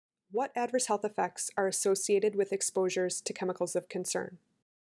What adverse health effects are associated with exposures to chemicals of concern?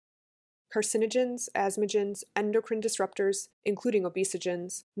 Carcinogens, asthmagens, endocrine disruptors, including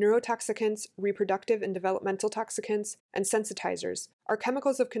obesogens, neurotoxicants, reproductive and developmental toxicants, and sensitizers, are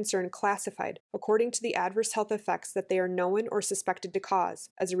chemicals of concern classified according to the adverse health effects that they are known or suspected to cause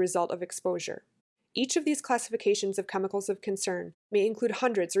as a result of exposure. Each of these classifications of chemicals of concern may include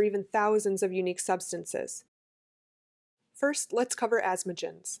hundreds or even thousands of unique substances. First, let's cover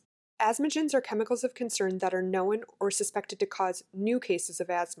asthmagens. Asthmagens are chemicals of concern that are known or suspected to cause new cases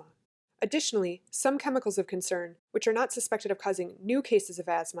of asthma. Additionally, some chemicals of concern, which are not suspected of causing new cases of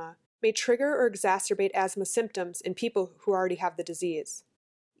asthma, may trigger or exacerbate asthma symptoms in people who already have the disease.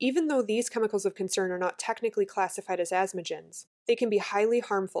 Even though these chemicals of concern are not technically classified as asthmagens, they can be highly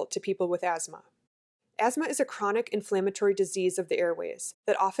harmful to people with asthma. Asthma is a chronic inflammatory disease of the airways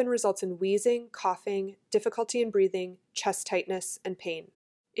that often results in wheezing, coughing, difficulty in breathing, chest tightness, and pain.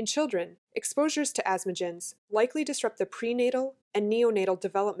 In children, exposures to asthmagens likely disrupt the prenatal and neonatal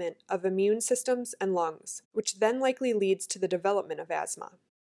development of immune systems and lungs, which then likely leads to the development of asthma.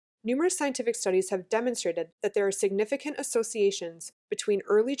 Numerous scientific studies have demonstrated that there are significant associations between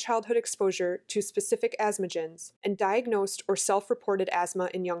early childhood exposure to specific asthmagens and diagnosed or self-reported asthma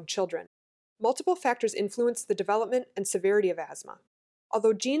in young children. Multiple factors influence the development and severity of asthma.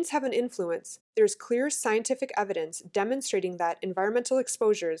 Although genes have an influence, there is clear scientific evidence demonstrating that environmental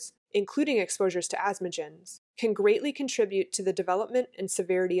exposures, including exposures to asthmagens, can greatly contribute to the development and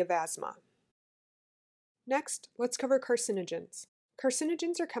severity of asthma. Next, let's cover carcinogens.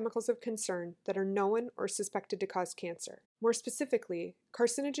 Carcinogens are chemicals of concern that are known or suspected to cause cancer. More specifically,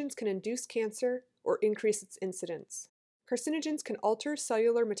 carcinogens can induce cancer or increase its incidence. Carcinogens can alter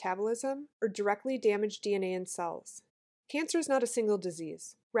cellular metabolism or directly damage DNA in cells. Cancer is not a single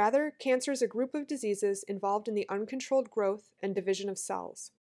disease. Rather, cancer is a group of diseases involved in the uncontrolled growth and division of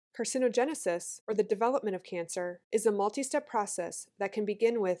cells. Carcinogenesis, or the development of cancer, is a multi-step process that can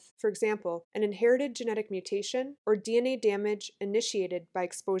begin with, for example, an inherited genetic mutation or DNA damage initiated by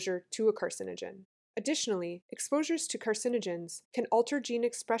exposure to a carcinogen. Additionally, exposures to carcinogens can alter gene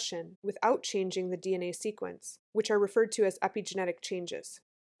expression without changing the DNA sequence, which are referred to as epigenetic changes.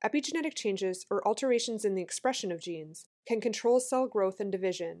 Epigenetic changes, or alterations in the expression of genes, can control cell growth and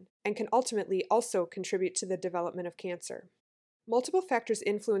division, and can ultimately also contribute to the development of cancer. Multiple factors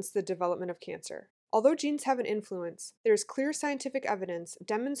influence the development of cancer. Although genes have an influence, there is clear scientific evidence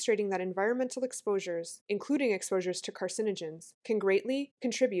demonstrating that environmental exposures, including exposures to carcinogens, can greatly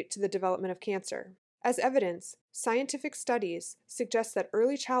contribute to the development of cancer. As evidence, scientific studies suggest that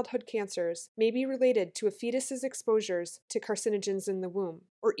early childhood cancers may be related to a fetus's exposures to carcinogens in the womb,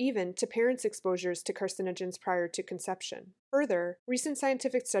 or even to parents' exposures to carcinogens prior to conception. Further, recent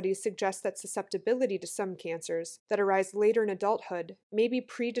scientific studies suggest that susceptibility to some cancers that arise later in adulthood may be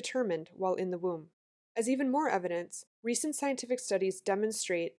predetermined while in the womb. As even more evidence, recent scientific studies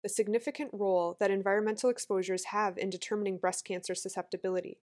demonstrate the significant role that environmental exposures have in determining breast cancer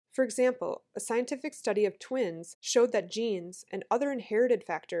susceptibility. For example, a scientific study of twins showed that genes and other inherited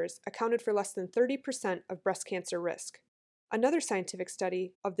factors accounted for less than 30% of breast cancer risk. Another scientific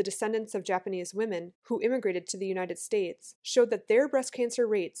study of the descendants of Japanese women who immigrated to the United States showed that their breast cancer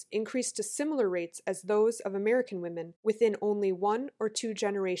rates increased to similar rates as those of American women within only 1 or 2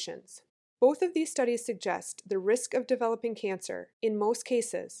 generations. Both of these studies suggest the risk of developing cancer, in most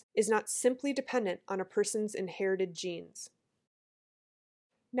cases, is not simply dependent on a person's inherited genes.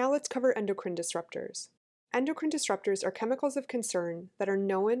 Now let's cover endocrine disruptors. Endocrine disruptors are chemicals of concern that are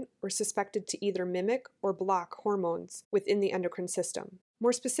known or suspected to either mimic or block hormones within the endocrine system.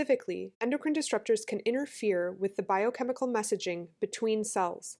 More specifically, endocrine disruptors can interfere with the biochemical messaging between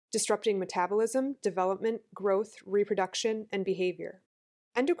cells, disrupting metabolism, development, growth, reproduction, and behavior.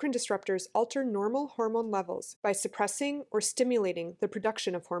 Endocrine disruptors alter normal hormone levels by suppressing or stimulating the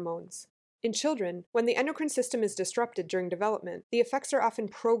production of hormones. In children, when the endocrine system is disrupted during development, the effects are often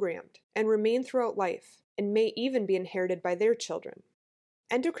programmed and remain throughout life, and may even be inherited by their children.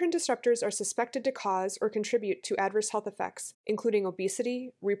 Endocrine disruptors are suspected to cause or contribute to adverse health effects, including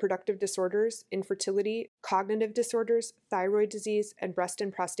obesity, reproductive disorders, infertility, cognitive disorders, thyroid disease, and breast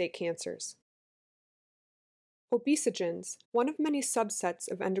and prostate cancers. Obesogens, one of many subsets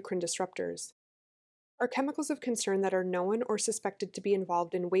of endocrine disruptors, are chemicals of concern that are known or suspected to be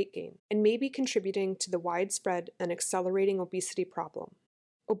involved in weight gain and may be contributing to the widespread and accelerating obesity problem.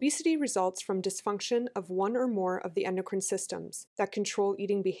 Obesity results from dysfunction of one or more of the endocrine systems that control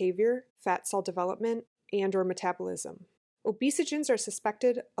eating behavior, fat cell development, and/or metabolism. Obesogens are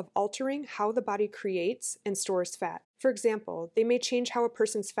suspected of altering how the body creates and stores fat. For example, they may change how a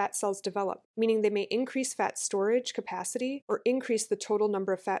person's fat cells develop, meaning they may increase fat storage capacity or increase the total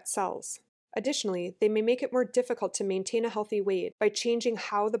number of fat cells. Additionally, they may make it more difficult to maintain a healthy weight by changing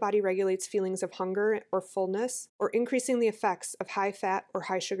how the body regulates feelings of hunger or fullness, or increasing the effects of high-fat or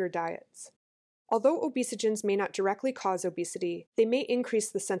high-sugar diets. Although obesogens may not directly cause obesity, they may increase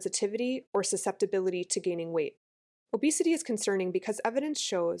the sensitivity or susceptibility to gaining weight. Obesity is concerning because evidence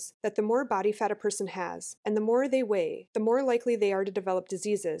shows that the more body fat a person has, and the more they weigh, the more likely they are to develop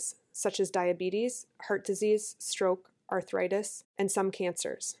diseases, such as diabetes, heart disease, stroke, arthritis, and some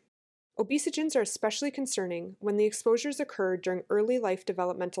cancers. Obesogens are especially concerning when the exposures occur during early life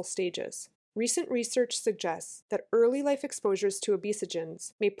developmental stages. Recent research suggests that early life exposures to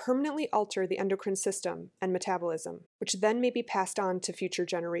obesogens may permanently alter the endocrine system and metabolism, which then may be passed on to future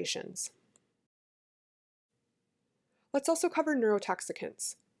generations. Let's also cover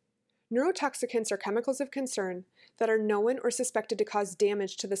neurotoxicants. Neurotoxicants are chemicals of concern that are known or suspected to cause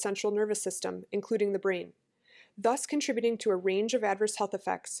damage to the central nervous system, including the brain, thus contributing to a range of adverse health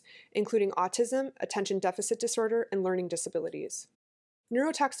effects, including autism, attention deficit disorder, and learning disabilities.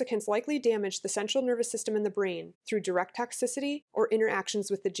 Neurotoxicants likely damage the central nervous system in the brain through direct toxicity or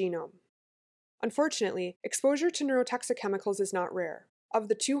interactions with the genome. Unfortunately, exposure to neurotoxic chemicals is not rare. Of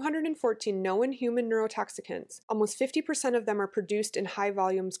the 214 known human neurotoxicants, almost 50% of them are produced in high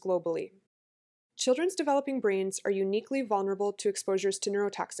volumes globally. Children's developing brains are uniquely vulnerable to exposures to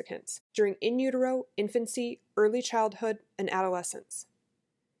neurotoxicants during in utero, infancy, early childhood, and adolescence.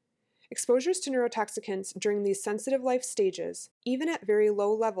 Exposures to neurotoxicants during these sensitive life stages, even at very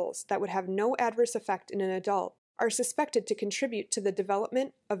low levels that would have no adverse effect in an adult, are suspected to contribute to the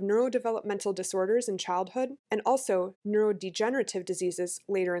development of neurodevelopmental disorders in childhood and also neurodegenerative diseases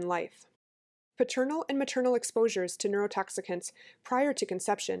later in life. Paternal and maternal exposures to neurotoxicants prior to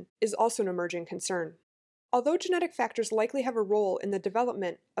conception is also an emerging concern. Although genetic factors likely have a role in the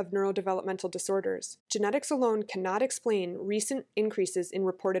development of neurodevelopmental disorders, genetics alone cannot explain recent increases in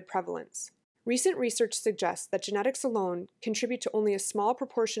reported prevalence. Recent research suggests that genetics alone contribute to only a small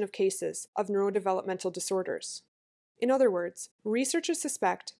proportion of cases of neurodevelopmental disorders. In other words, researchers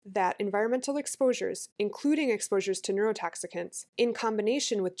suspect that environmental exposures, including exposures to neurotoxicants, in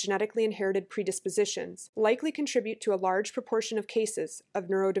combination with genetically inherited predispositions, likely contribute to a large proportion of cases of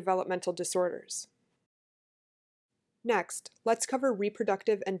neurodevelopmental disorders. Next, let's cover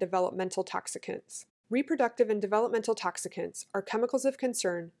reproductive and developmental toxicants. Reproductive and developmental toxicants are chemicals of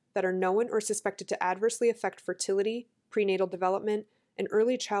concern that are known or suspected to adversely affect fertility, prenatal development, and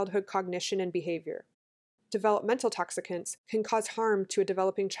early childhood cognition and behavior. Developmental toxicants can cause harm to a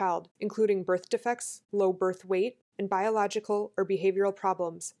developing child, including birth defects, low birth weight, and biological or behavioral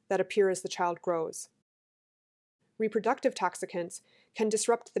problems that appear as the child grows. Reproductive toxicants can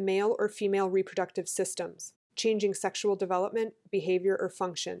disrupt the male or female reproductive systems, changing sexual development, behavior, or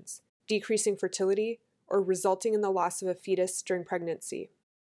functions, decreasing fertility, or resulting in the loss of a fetus during pregnancy.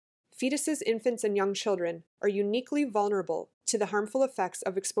 Fetuses, infants, and young children are uniquely vulnerable to the harmful effects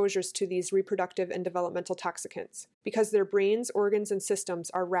of exposures to these reproductive and developmental toxicants because their brains, organs, and systems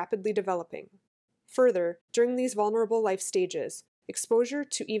are rapidly developing. Further, during these vulnerable life stages, exposure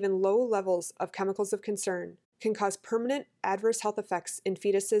to even low levels of chemicals of concern can cause permanent adverse health effects in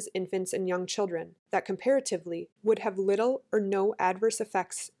fetuses, infants, and young children that comparatively would have little or no adverse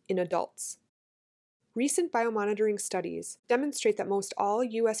effects in adults. Recent biomonitoring studies demonstrate that most all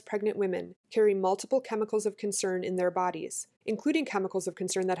U.S. pregnant women carry multiple chemicals of concern in their bodies, including chemicals of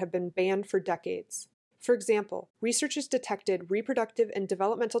concern that have been banned for decades. For example, researchers detected reproductive and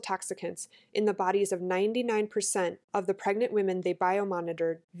developmental toxicants in the bodies of 99% of the pregnant women they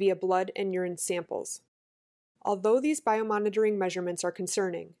biomonitored via blood and urine samples. Although these biomonitoring measurements are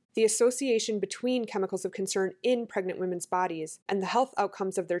concerning, the association between chemicals of concern in pregnant women's bodies and the health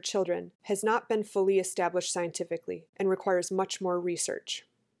outcomes of their children has not been fully established scientifically and requires much more research.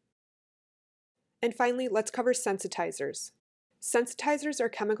 And finally, let's cover sensitizers. Sensitizers are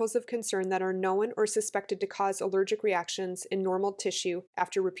chemicals of concern that are known or suspected to cause allergic reactions in normal tissue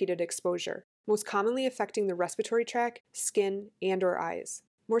after repeated exposure, most commonly affecting the respiratory tract, skin, and/or eyes.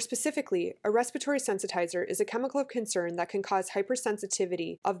 More specifically, a respiratory sensitizer is a chemical of concern that can cause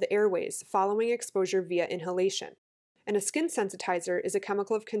hypersensitivity of the airways following exposure via inhalation. And a skin sensitizer is a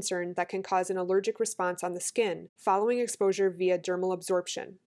chemical of concern that can cause an allergic response on the skin following exposure via dermal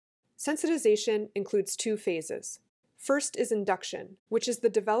absorption. Sensitization includes two phases. First is induction, which is the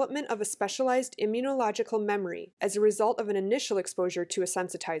development of a specialized immunological memory as a result of an initial exposure to a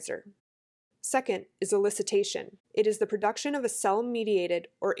sensitizer. Second is elicitation. It is the production of a cell-mediated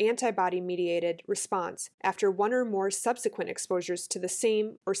or antibody-mediated response after one or more subsequent exposures to the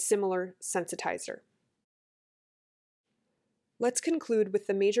same or similar sensitizer. Let's conclude with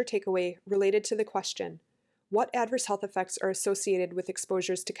the major takeaway related to the question, what adverse health effects are associated with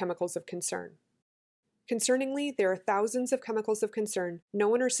exposures to chemicals of concern? Concerningly, there are thousands of chemicals of concern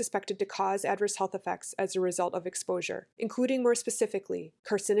known or suspected to cause adverse health effects as a result of exposure, including more specifically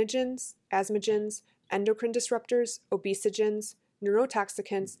carcinogens, asthmagens, endocrine disruptors, obesogens,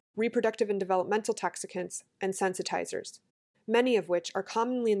 neurotoxicants, reproductive and developmental toxicants, and sensitizers, many of which are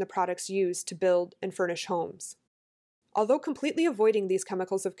commonly in the products used to build and furnish homes. Although completely avoiding these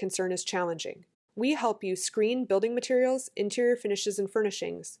chemicals of concern is challenging, we help you screen building materials, interior finishes, and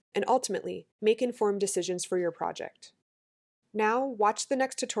furnishings, and ultimately make informed decisions for your project. Now, watch the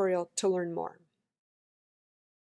next tutorial to learn more.